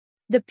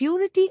The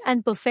purity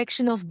and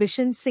perfection of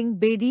Bishan Singh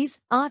Bedi's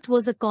art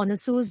was a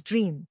connoisseur's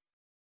dream.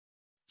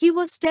 He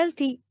was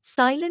stealthy,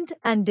 silent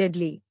and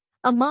deadly,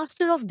 a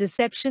master of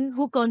deception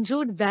who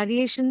conjured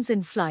variations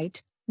in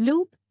flight,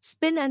 loop,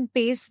 spin and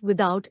pace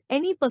without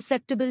any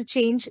perceptible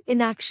change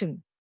in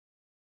action.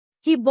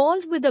 He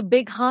bowled with a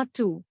big heart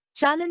too,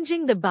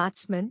 challenging the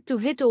batsman to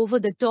hit over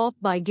the top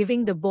by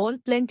giving the ball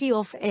plenty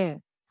of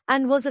air,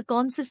 and was a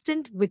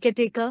consistent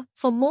wicket-taker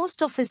for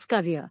most of his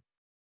career.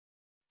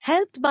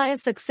 Helped by a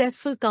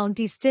successful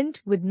county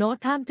stint with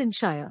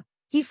Northamptonshire,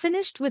 he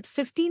finished with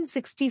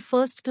 1560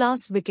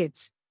 first-class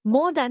wickets,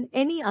 more than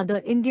any other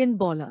Indian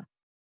bowler.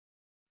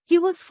 He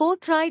was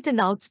forthright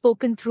and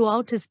outspoken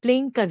throughout his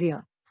playing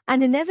career,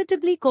 and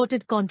inevitably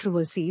courted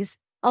controversies,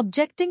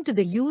 objecting to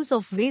the use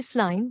of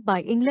waistline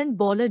by England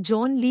bowler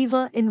John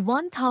Lever in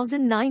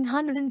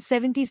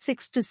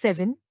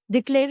 1976-7,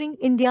 declaring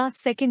India's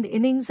second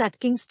innings at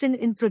Kingston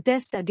in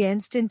protest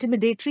against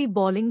intimidatory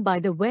bowling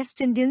by the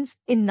West Indians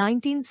in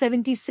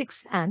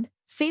 1976 and,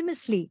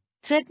 famously,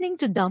 threatening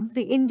to dump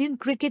the Indian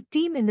cricket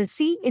team in the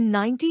sea in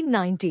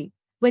 1990,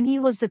 when he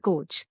was the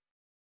coach.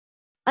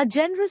 A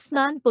generous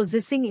man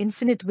possessing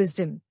infinite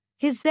wisdom,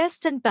 his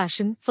zest and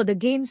passion for the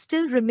game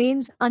still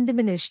remains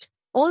undiminished,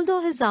 although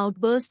his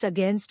outburst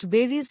against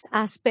various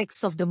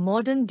aspects of the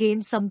modern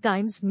game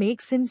sometimes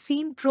makes him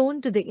seem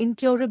prone to the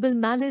incurable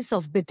malice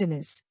of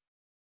bitterness.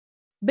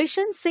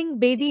 Bishan Singh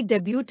Bedi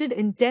debuted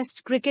in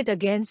Test cricket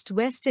against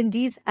West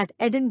Indies at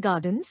Eden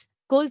Gardens,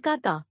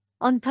 Kolkata,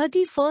 on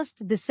 31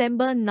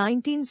 December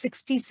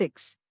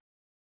 1966.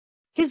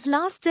 His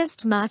last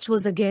Test match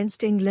was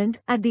against England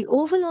at the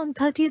Oval on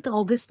 30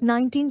 August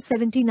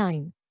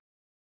 1979.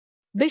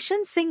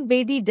 Bishan Singh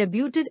Bedi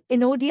debuted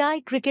in ODI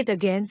cricket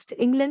against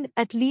England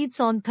at Leeds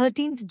on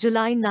 13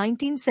 July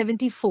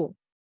 1974.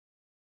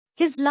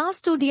 His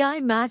last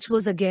ODI match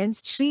was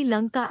against Sri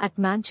Lanka at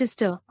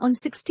Manchester on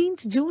 16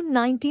 June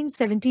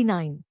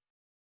 1979.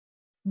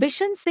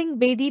 Bishan Singh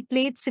Bedi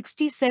played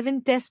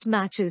 67 Test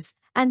matches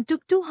and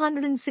took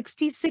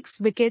 266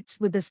 wickets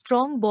with a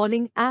strong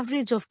bowling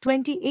average of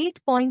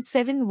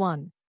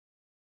 28.71.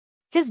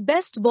 His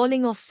best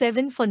bowling of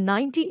 7 for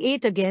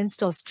 98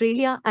 against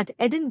Australia at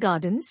Eden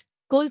Gardens,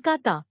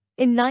 Kolkata,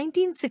 in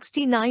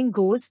 1969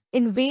 goes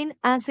in vain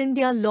as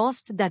India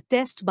lost that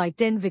test by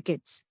 10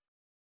 wickets.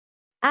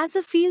 As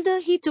a fielder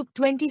he took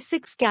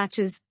 26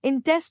 catches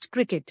in Test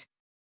cricket.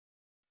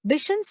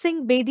 Bishan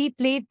Singh Bedi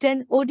played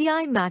 10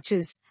 ODI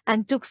matches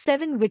and took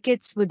 7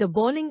 wickets with a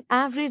bowling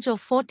average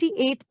of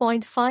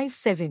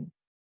 48.57.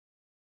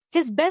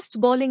 His best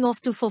bowling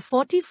of 2 for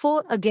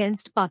 44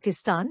 against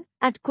Pakistan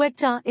at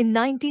Quetta in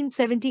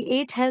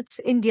 1978 helps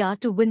India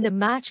to win the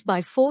match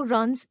by 4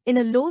 runs in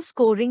a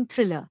low-scoring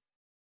thriller.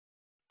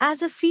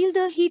 As a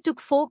fielder he took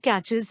 4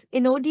 catches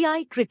in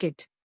ODI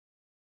cricket.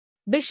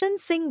 Bishan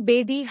Singh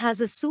Bedi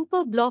has a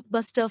super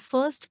blockbuster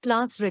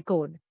first-class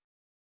record.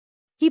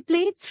 He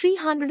played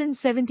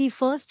 370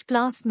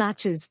 first-class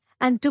matches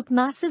and took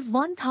massive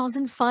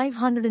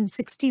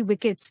 1,560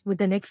 wickets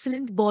with an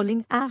excellent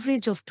bowling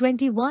average of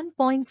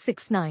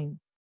 21.69.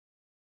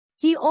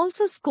 He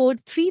also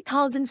scored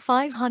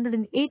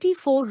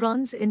 3,584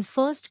 runs in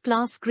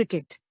first-class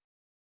cricket.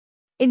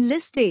 In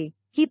List A,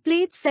 he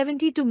played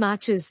 72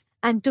 matches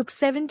and took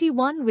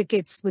 71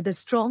 wickets with a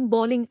strong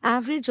bowling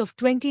average of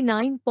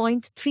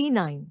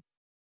 29.39.